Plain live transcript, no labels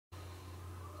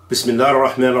Bismillah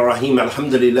ar-Rahman ar-Rahim.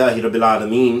 Alhamdulillahi Rabbil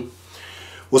Alameen.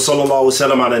 Wa sallallahu wa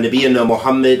sallam ala nabiyyina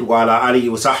Muhammad wa ala alihi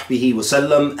wa sahbihi wa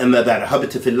sallam. Amma ba'd.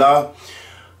 Habata fillah.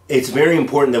 It's very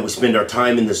important that we spend our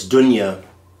time in this dunya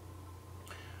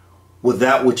with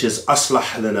that which is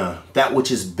aslah lana, that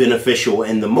which is beneficial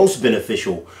and the most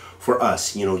beneficial for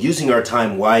us. You know, using our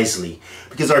time wisely,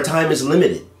 because our time is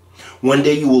limited. One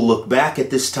day you will look back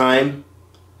at this time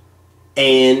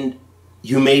and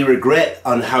you may regret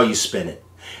on how you spent it.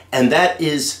 And that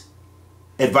is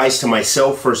advice to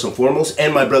myself first and foremost,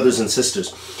 and my brothers and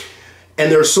sisters.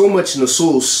 And there's so much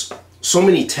nusus, so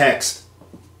many texts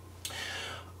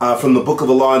from the Book of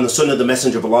Allah and the Sunnah of the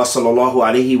Messenger of Allah sallallahu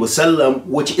alaihi wasallam,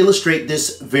 which illustrate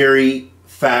this very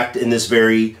fact and this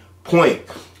very point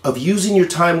of using your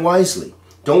time wisely.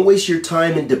 Don't waste your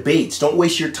time in debates. Don't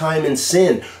waste your time in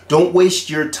sin. Don't waste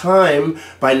your time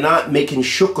by not making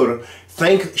shukr,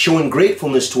 showing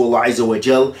gratefulness to Allah Azza wa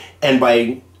Jal, and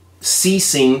by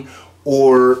ceasing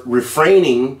or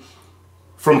refraining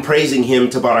from praising Him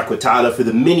Tabarak wa Ta'ala for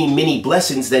the many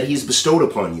blessings that He's bestowed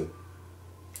upon you.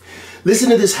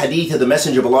 Listen to this hadith of the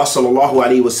Messenger of Allah sallallahu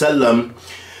alaihi wasallam,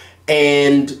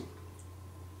 and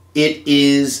it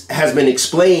has been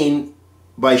explained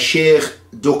by Sheikh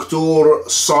Dr.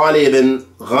 Salih bin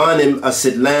Ghanim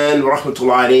As-Sidlan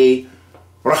rahmatullahi alayhi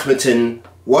rahmatan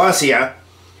wasi'ah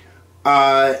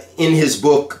in his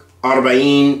book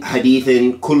Arba'in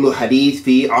Hadithin Kullu Hadith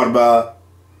fi Arba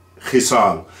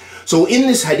Khisal. So in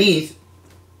this hadith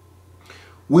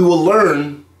we will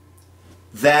learn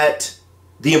that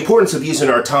the importance of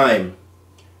using our time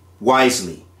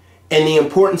wisely, and the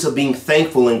importance of being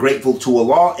thankful and grateful to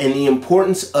Allah, and the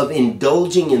importance of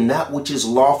indulging in that which is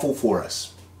lawful for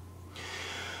us.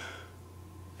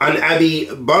 An Abi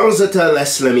Barzata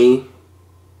al-Aslami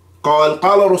قال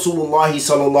قال رسول الله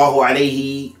صلى الله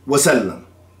عليه وسلم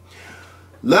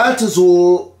لا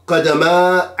تزول قدم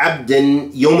عبد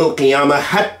يوم القيامة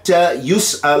حتى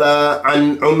يسأل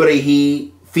عن عمره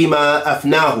فيما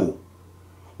أفناه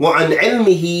وعن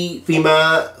علمه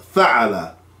فيما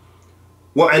فعل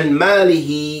وعن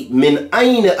ماله من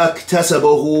أين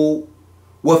اكتسبه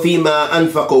وفيما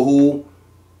أنفقه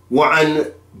وعن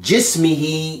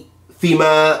جسمه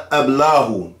فيما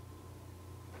أبلاه.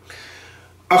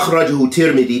 أخرجه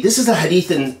Tirmidhi. This is a hadith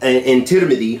in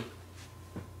Tirmidhi.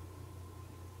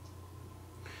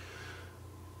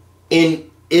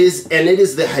 And it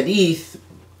is the hadith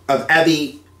of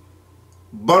Abi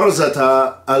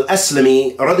Barzata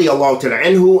al-Aslami radiyallahu ta'ala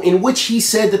anhu, in which he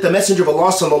said that the Messenger of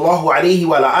Allah sallallahu alayhi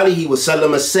wa alihi wa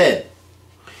sallam said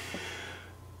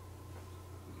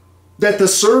that the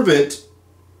servant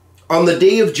on the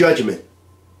day of judgment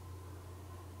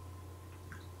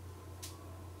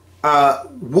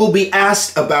will be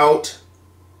asked about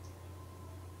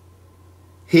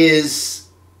his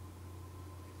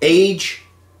age,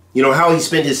 you know, how he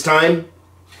spent his time,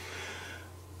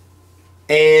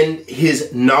 and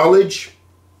his knowledge,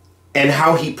 and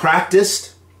how he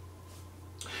practiced,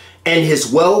 and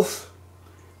his wealth,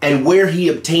 and where he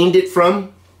obtained it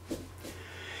from,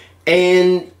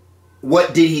 and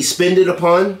what did he spend it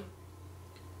upon,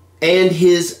 and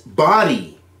his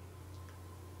body,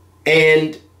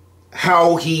 and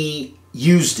how he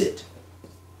used it.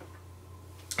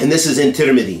 And this is in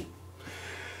Tirmidhi.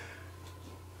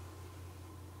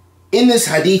 In this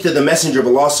hadith of the Messenger of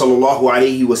Allah sallallahu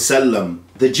alaihi wasallam,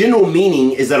 the general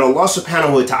meaning is that Allah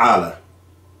subhanahu wa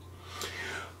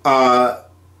ta'ala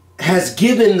has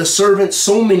given the servant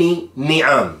so many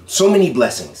ni'am, so many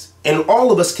blessings. And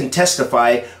all of us can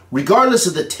testify, regardless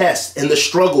of the tests and the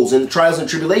struggles and the trials and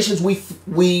tribulations we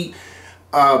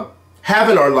have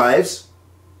in our lives,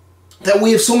 that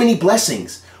we have so many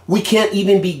blessings. We can't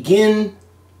even begin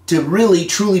to really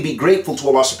truly be grateful to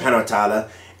Allah subhanahu wa ta'ala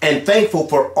and thankful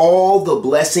for all the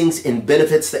blessings and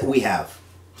benefits that we have.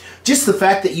 Just the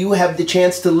fact that you have the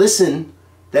chance to listen,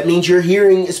 that means your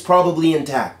hearing is probably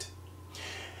intact.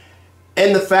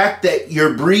 And the fact that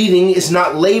your breathing is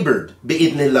not labored,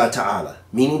 bi'idhnillah ta'ala,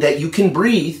 meaning that you can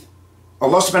breathe.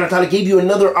 Allah subhanahu wa ta'ala gave you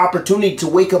another opportunity to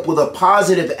wake up with a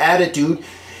positive attitude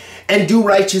and do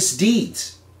righteous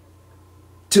deeds.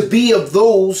 To be of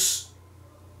those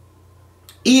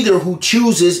either who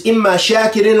chooses imma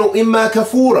shakirin or imma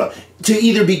kafura, to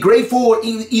either be grateful or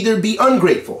either be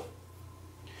ungrateful.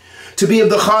 To be of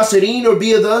the khasirin or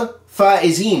be of the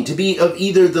faizin, to be of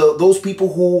either those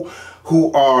people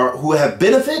who have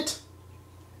benefit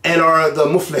and are the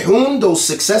muflihun, those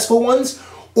successful ones,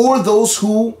 or those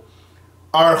who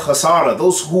are khasara,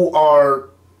 those who are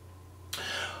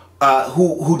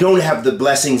who don't have the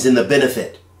blessings and the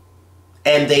benefit,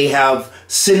 and they have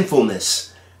sinfulness,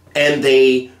 and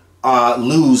they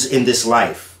lose in this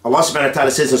life. Allah subhanahu wa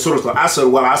ta'ala says in Surah Al-Asr,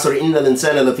 وَالْعَصْرِ إِنَّ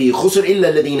الْإِنسَانَ لَفِي خُسْرٍ إِلَّا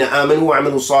الَّذِينَ آمَنُوا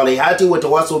وَعَمِلُوا الصَّالِحَاتِ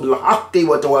وَتَوَاصَوْا بِالْحَقِّ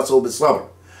وَتَوَاصَوْا بِالصَّبْرِ.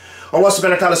 Allah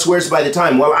subhanahu wa ta'ala swears by the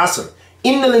time, وَالْعَصْرِ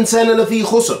إِنَّ الْإِنسَانَ لَفِي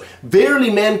خُسْرٍ.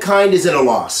 Verily mankind is in a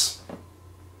loss.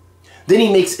 Then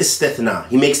he makes istithna,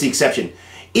 he makes the exception.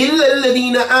 إِلَّا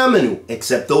الَّذِينَ آمَنُوا,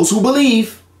 except those who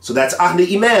believe. So that's Ahl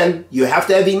Iman. You have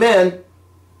to have Iman.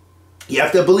 You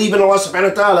have to believe in Allah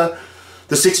subhanahu wa ta'ala.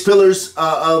 The 6 pillars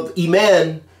of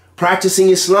Iman, practicing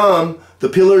Islam, the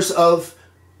pillars of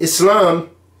Islam.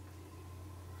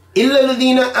 إِلَّا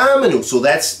الَّذِينَ آمَنُوا. So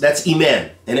that's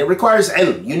Iman. And it requires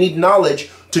ilm. You need knowledge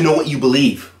to know what you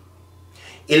believe.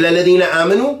 إِلَّا الَّذِينَ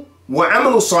آمَنُوا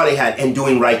وَعَمَلُوا الصَّالِحَاتِ, and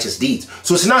doing righteous deeds.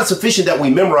 So it's not sufficient that we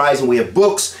memorize and we have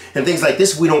books and things like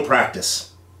this if we don't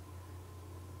practice.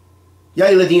 يَا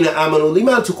الَّذِينَ آمَنُوا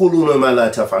لِمَا تَقُولُونَ مَا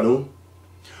لَا تَفْعَلُونَ.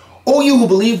 O you who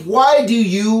believe, why do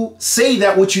you say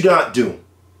that which you do not do?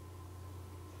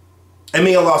 And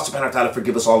may Allah subhanahu wa ta'ala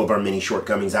forgive us all of our many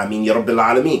shortcomings. Ameen ya Rabbil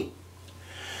Alameen.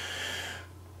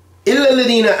 إِلَّا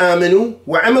الَّذِينَ آمَنُوا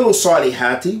وَعَمَلُوا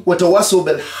الصَّالِحَاتِ وَتَوَصَّوْا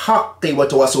بِالْحَقِّ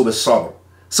وَتَوَصَّوْا بِالصَّبْرِ.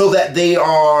 So that they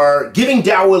are giving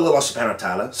da'wah to Allah subhanahu wa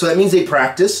ta'ala. So that means they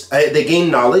practice, they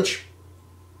gain knowledge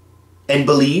and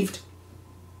believed.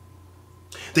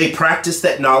 They practice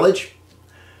that knowledge.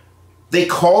 They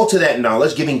call to that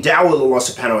knowledge, giving da'wah to Allah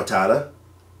subhanahu wa ta'ala,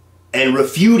 and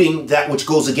refuting that which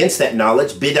goes against that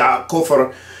knowledge, bid'ah,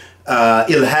 kufr,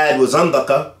 ilhad wa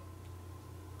zandaqa.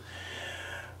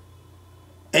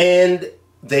 And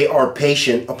they are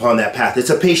patient upon that path. It's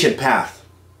a patient path.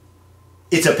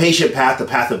 It's a patient path, the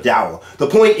path of da'wah. The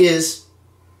point is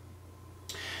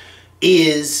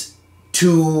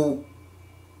to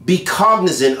be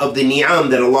cognizant of the ni'am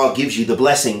that Allah gives you, the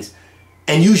blessings,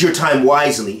 and use your time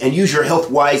wisely, and use your health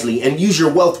wisely, and use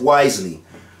your wealth wisely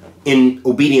in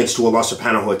obedience to Allah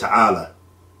subhanahu wa ta'ala.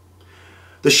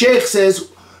 The Shaykh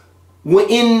says,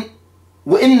 وَإِنَّ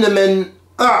مَنْ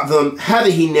أَعْظَمْ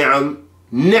هَذِهِ النِّعَمْ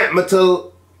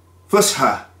نِعْمَةَ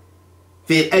الْفُصْحَةِ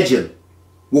فِي الْأَجْلِ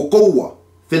وَقُوَّةِ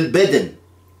في البدن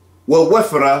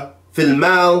ووفرة في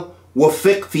المال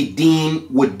وفقه في الدين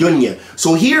والدنيا.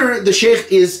 So here the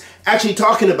Shaykh is actually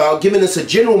talking about, giving us a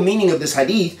general meaning of this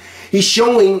hadith. He's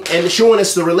showing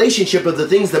us the relationship of the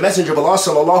things the Messenger of Allah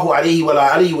sallallahu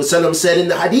alaihi wasallam said in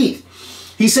the hadith.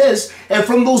 He says, and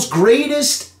from those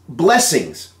greatest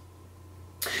blessings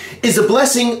is the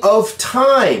blessing of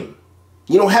time.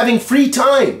 You know, having free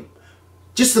time.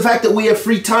 Just the fact that we have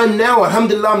free time now,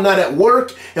 alhamdulillah, I'm not at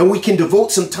work, and we can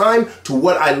devote some time to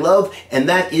what I love, and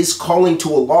that is calling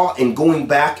to Allah and going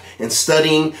back and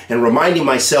studying and reminding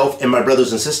myself and my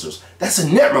brothers and sisters. That's a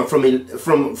ni'mah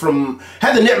from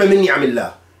هذا ni'mah min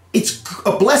ni'amillah. It's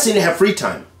a blessing to have free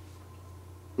time.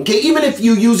 Okay, even if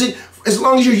you use it, as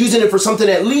long as you're using it for something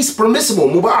at least permissible,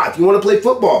 mubah. If you want to play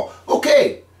football,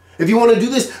 okay. If you want to do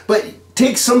this, but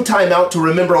take some time out to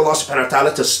remember Allah subhanahu wa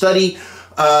ta'ala, to study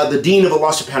the deen of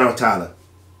Allah subhanahu wa ta'ala.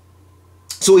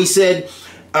 So he said,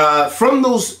 from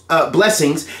those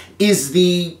blessings is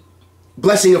the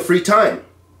blessing of free time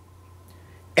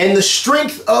and the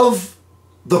strength of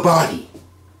the body.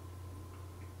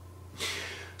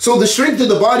 So the strength of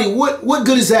the body, what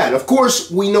good is that? Of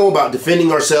course, we know about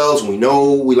defending ourselves. We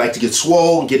know we like to get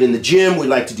swole and get in the gym. We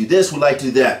like to do this. We like to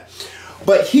do that.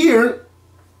 But here,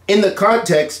 in the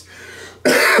context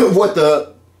of what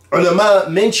the ulama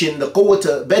mentioned, the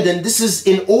quwwat badan, this is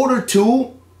in order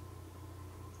to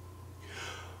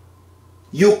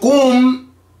yuqum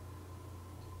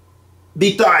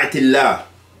bi ta'atillah.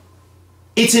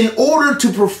 It's in order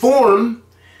to perform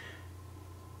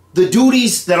the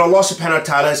duties that Allah subhanahu wa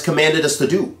ta'ala has commanded us to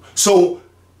do. So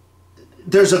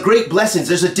there's a great blessings.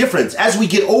 There's a difference. As we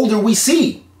get older, we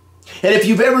see. And if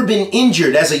you've ever been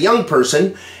injured as a young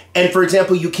person, and for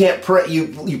example, you can't pray,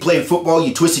 you played football,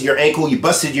 you twisted your ankle, you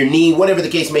busted your knee, whatever the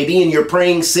case may be, and you're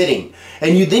praying sitting.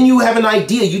 And then you have an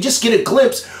idea, you just get a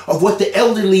glimpse of what the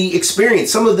elderly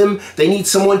experience. Some of them, they need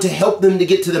someone to help them to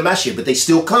get to the masjid, but they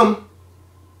still come.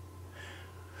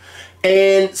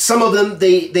 And some of them,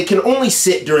 they can only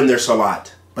sit during their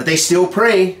salat, but they still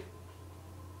pray.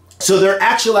 So they're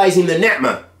actualizing the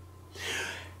ni'mah.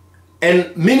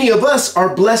 And many of us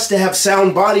are blessed to have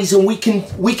sound bodies, and we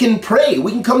can pray.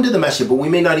 We can come to the masjid, but we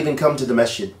may not even come to the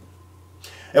masjid.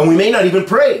 And we may not even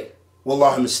pray.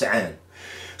 Wallahu musta'an.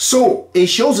 So it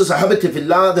shows us, ahabati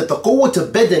fillah, that the quwwat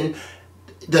of badan,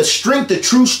 the strength, the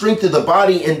true strength of the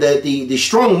body, and the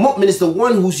strong mu'min is the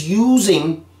one who's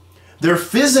using their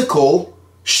physical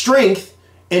strength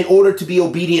in order to be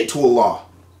obedient to Allah.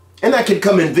 And that can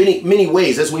come in many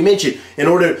ways. As we mentioned,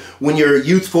 when you're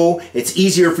youthful, it's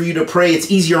easier for you to pray.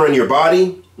 It's easier on your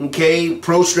body. okay,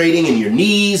 prostrating in your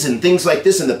knees and things like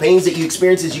this, and the pains that you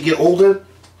experience as you get older,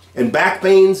 and back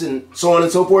pains and so on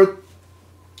and so forth.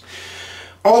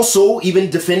 Also, even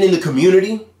defending the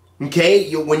community,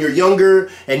 okay, when you're younger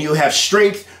and you have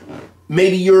strength,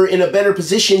 maybe you're in a better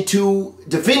position to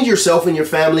defend yourself and your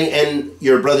family and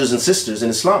your brothers and sisters in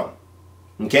Islam.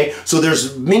 Okay, so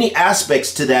there's many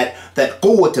aspects to that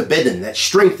quwwat badan, that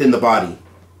strength in the body.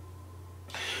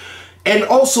 And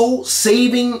also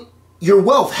saving your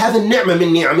wealth, having ni'mah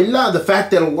min ni'amillah, the fact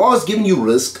that Allah has given you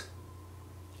rizq,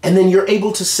 and then you're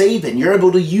able to save it, and you're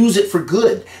able to use it for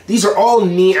good. These are all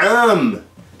ni'am.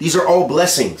 These are all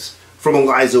blessings from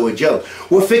Allah Azza wa Jal.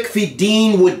 وَفِقْ فِي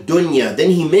الدِّينِ وَالدُّنْيَا.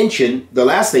 Then he mentioned, the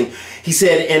last thing, he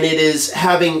said, and it is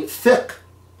having fiqh,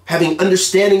 having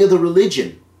understanding of the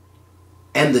religion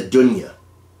and the dunya.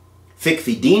 Fiqh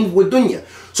fi deen wa dunya.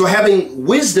 So having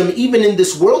wisdom even in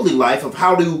this worldly life of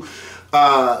how to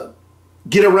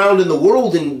get around in the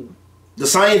world and the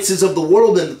sciences of the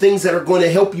world and the things that are going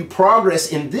to help you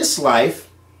progress in this life.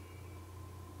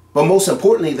 But most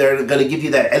importantly, they're going to give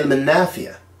you that ilm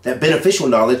al-nafiya, that beneficial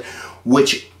knowledge,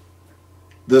 which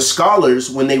the scholars,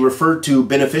 when they refer to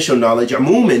beneficial knowledge,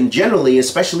 umuman, generally,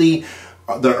 especially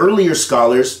the earlier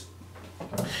scholars,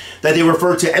 that they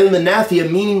refer to ilm al-nafiya,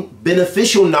 meaning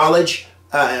beneficial knowledge.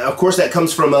 Of course, that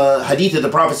comes from a hadith of the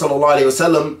Prophet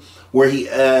ﷺ, where he,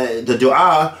 the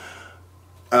dua,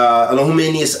 Allahumma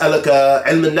inni as'aluka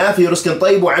ilman nafiya rizqan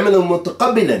tayyib wa amalan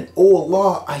mutaqabbalan. Oh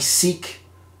Allah, I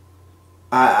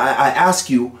ask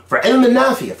you for ilm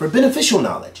nafiya, for beneficial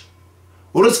knowledge,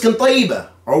 rizqan tayyib,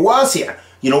 or wasi'a,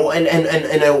 you know, and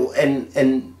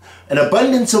an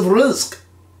abundance of rizq,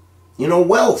 you know,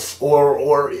 wealth,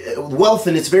 or wealth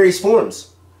in its various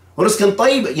forms. Rizqan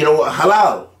tayyib, you know,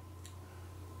 halal,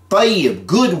 tayyib,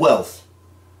 good wealth.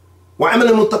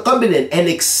 And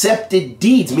accepted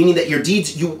deeds, meaning that your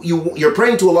deeds, you're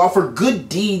praying to Allah for good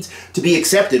deeds to be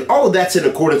accepted. All of that's in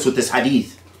accordance with this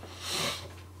hadith.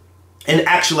 And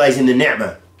actualizing the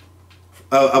ni'mah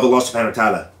of Allah subhanahu wa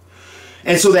ta'ala.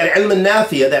 And so that ilm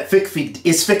al-nafiya, that fiqh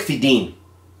is fiqh fi deen.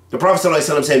 The Prophet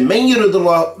ﷺ said, "Man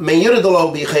yuridullahu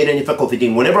bi khayrin yafaqahu fi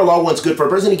deen." Whenever Allah wants good for a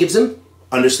person, He gives him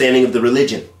understanding of the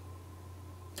religion.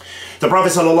 The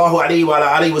Prophet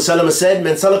ﷺ said,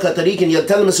 "Man salaka tariqan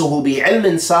yaltamisuhu bi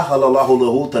ilmin sahala Allahu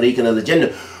lahu tariqan ila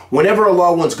al-jannah." Whenever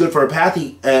Allah wants good for a path,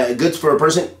 good for a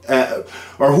person,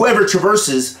 or whoever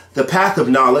traverses the path of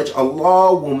knowledge,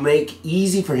 Allah will make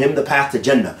easy for him the path to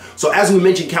Jannah. So as we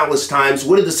mentioned countless times,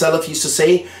 what did the Salaf used to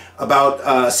say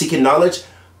about seeking knowledge?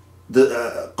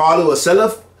 The qalu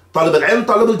as-salaf, talab al-ilm,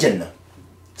 talab al-jannah.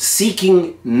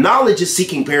 Seeking knowledge is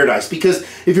seeking paradise, because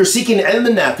if you're seeking ilm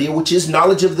al-nafiya, which is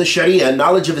knowledge of the Sharia,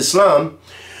 knowledge of Islam,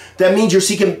 that means you're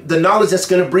seeking the knowledge that's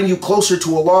going to bring you closer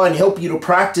to Allah and help you to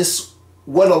practice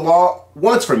what Allah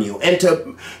wants from you, and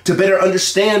to better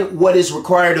understand what is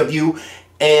required of you,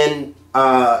 and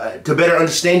to better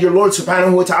understand your Lord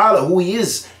subhanahu wa ta'ala, who He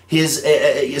is, His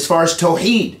as far as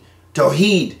Tawheed,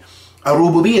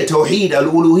 al-rububiyyah, Tawheed,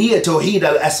 al-uluhiyyah, Tawheed,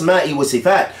 al-asma'i wa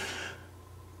sifat.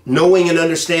 Knowing and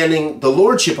understanding the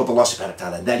lordship of Allah subhanahu wa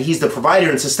ta'ala, that He's the provider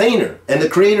and sustainer and the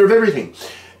creator of everything.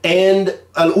 And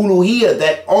al-uluhiyyah,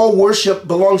 that all worship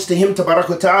belongs to Him tabarak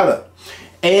wa ta'ala.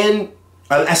 And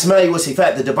al-asma'i wa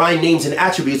sifat, the divine names and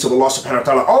attributes of Allah subhanahu wa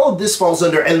ta'ala. All of this falls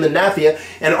under ilm al-nafiya,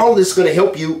 and all this is going to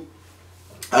help you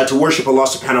to worship Allah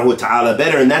subhanahu wa ta'ala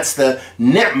better, and that's the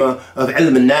ni'mah of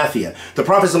ilm al-nafiya. The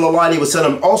Prophet sallallahu alaihi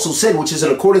wasallam also said, which is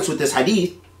in accordance with this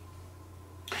hadith,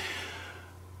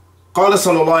 قال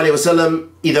صلى الله عليه وسلم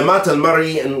إذا مات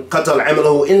المرء انقطع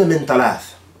عمله إلا من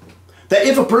ثلاث. That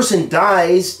if a person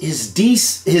dies, his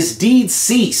deeds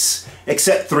cease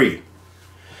except three.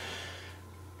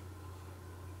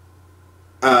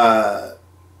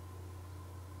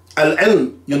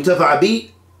 العلم ينتفع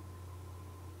به.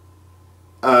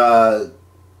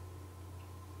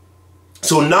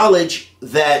 So knowledge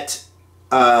that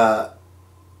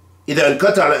إذا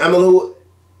انقطع عمله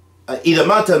إذا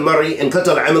مات المرء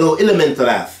انقطع عمله إلا من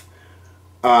ثلاث.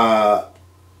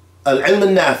 العلم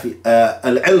النافع،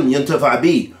 العلم ينتفع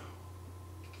به،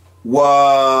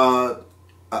 والصدقة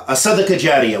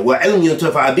جارية، وعلم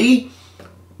ينتفع به،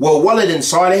 وولد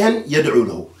صالحا يدعو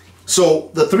له. So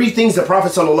the three things the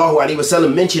Prophet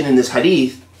ﷺ mentioned in this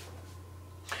hadith,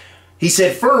 he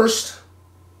said first,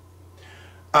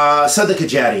 sadaqah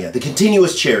jariyah, the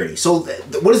continuous charity. So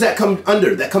what does that come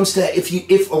under? That comes to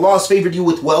if Allah has favored you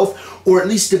with wealth, or at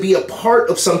least to be a part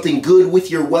of something good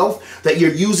with your wealth, that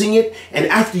you're using it, and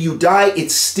after you die,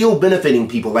 it's still benefiting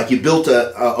people. Like you built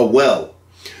a well,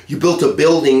 you built a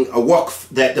building, a waqf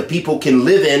that the people can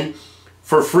live in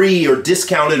for free or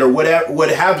discounted or whatever, what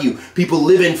have you. People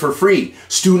live in for free.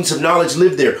 Students of knowledge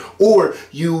live there. Or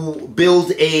you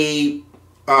build an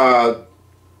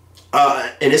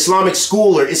Islamic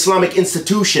school or Islamic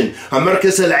institution, a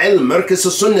markaz al-ilm, markaz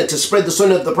al-sunnah, to spread the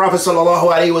sunnah of the Prophet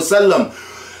sallallahu alaihi wasallam,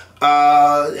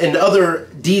 and other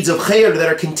deeds of khair that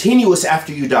are continuous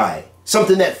after you die.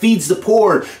 Something that feeds the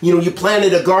poor. You know, you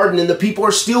planted a garden and the people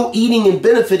are still eating and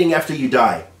benefiting after you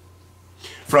die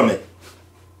from it.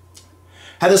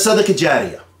 هذا صدقة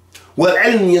جارية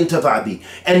والعلم ينتفع به,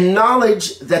 and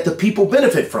knowledge that the people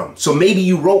benefit from. So maybe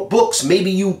you wrote books, maybe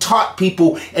you taught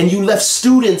people and you left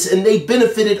students and they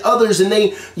benefited others, and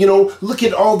they, you know, look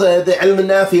at all the ilm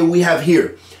al-nafi'ah we have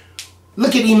here.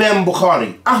 Look at Imam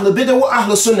Bukhari. Ahl Bid'ah wa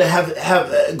Ahl Sunnah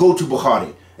have go to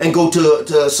Bukhari and go to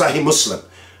Sahih Muslim.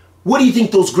 What do you think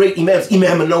those great imams,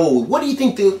 Imam Nawawi, what do you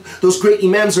think those great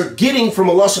imams are getting from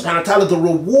Allah subhanahu wa ta'ala? The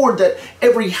reward that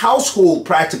every household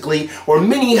practically, or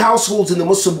many households in the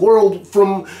Muslim world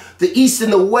from the East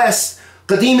and the West,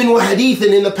 Qadim wa Hadith,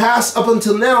 and in the past up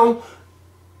until now,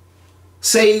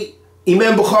 say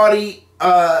Imam Bukhari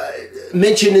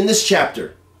mentioned in this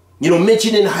chapter, you know,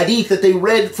 mentioned in Hadith that they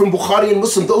read from Bukhari and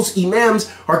Muslim, those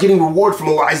imams are getting reward from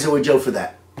Allah Azza wa Jal for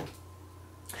that.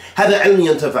 هذا علم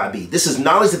ينتفع به. This is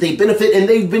knowledge that they benefit, and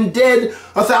they've been dead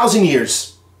 1,000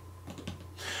 years.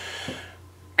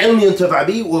 علم ينتفع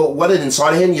به وولد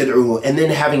صالح يدعوه, and then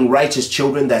having righteous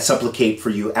children that supplicate for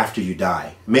you after you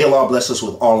die. May Allah bless us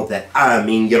with all of that.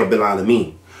 Ameen ya Rabbil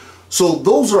Alameen. So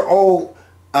those are all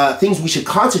things we should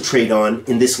concentrate on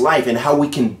in this life, and how we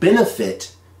can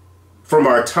benefit from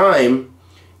our time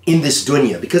in this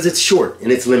dunya, because it's short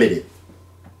and it's limited.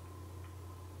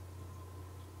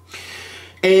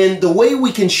 And the way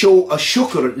we can show a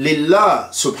shukr lillah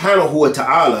subhanahu wa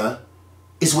ta'ala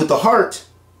is with the heart,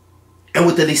 and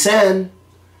with the lisan,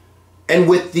 and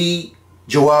with the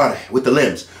jawarih, with the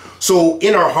limbs. So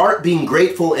in our heart, being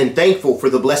grateful and thankful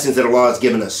for the blessings that Allah has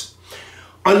given us.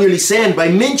 On your lisan, by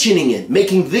mentioning it,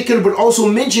 making dhikr, but also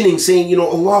mentioning, saying, you know,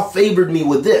 Allah favored me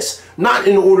with this. Not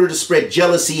in order to spread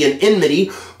jealousy and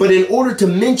enmity, but in order to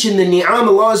mention the ni'am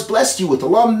Allah has blessed you with.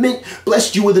 Allah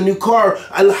blessed you with a new car,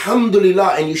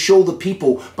 alhamdulillah, and you show the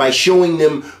people by showing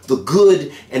them the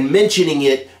good and mentioning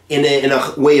it in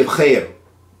a way of khair.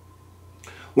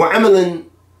 وَعَمَلًا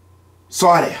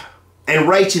صَالِحًا, and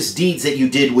righteous deeds that you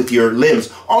did with your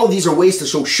limbs. All of these are ways to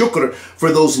show shukr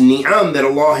for those ni'am that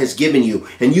Allah has given you,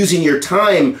 and using your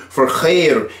time for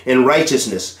khair and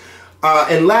righteousness.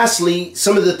 And lastly,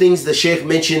 some of the things the Shaykh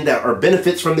mentioned that are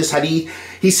benefits from this hadith.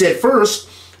 He said, first,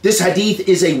 this hadith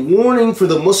is a warning for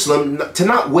the Muslim to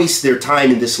not waste their time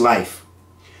in this life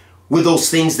with those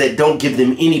things that don't give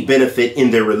them any benefit in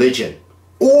their religion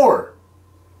or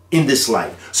in this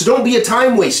life. So don't be a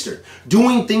time waster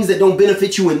doing things that don't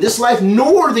benefit you in this life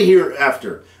nor the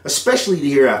hereafter, especially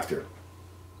the hereafter.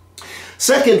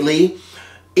 Secondly,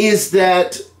 is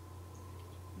that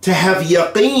to have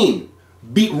yaqeen,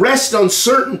 rest on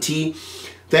certainty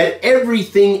that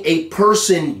everything a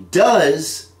person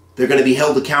does, they're going to be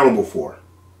held accountable for.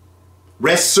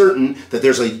 Rest certain that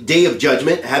there's a day of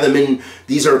judgment. Have them in,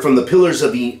 these are from the pillars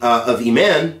of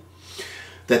Iman,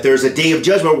 that there's a day of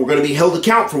judgment. We're going to be held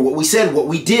account for what we said, what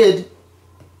we did,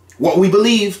 what we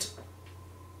believed.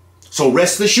 So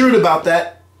rest assured about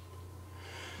that.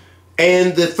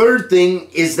 And the third thing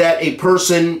is that a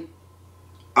person,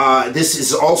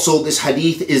 this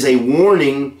hadith is a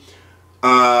warning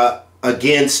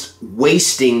against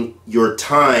wasting your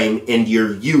time and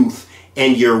your youth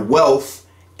and your wealth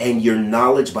and your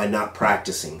knowledge by not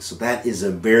practicing. So that is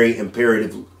a very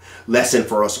imperative lesson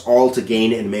for us all to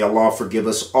gain, and may Allah forgive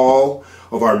us all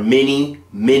of our many,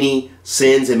 many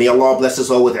sins, and may Allah bless us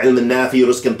all with ilm al-nafi,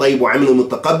 rizqan tayyib wa amalan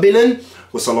mutaqabbalan,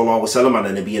 wa sallallahu wa sallam ala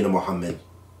nabiyyina Muhammad.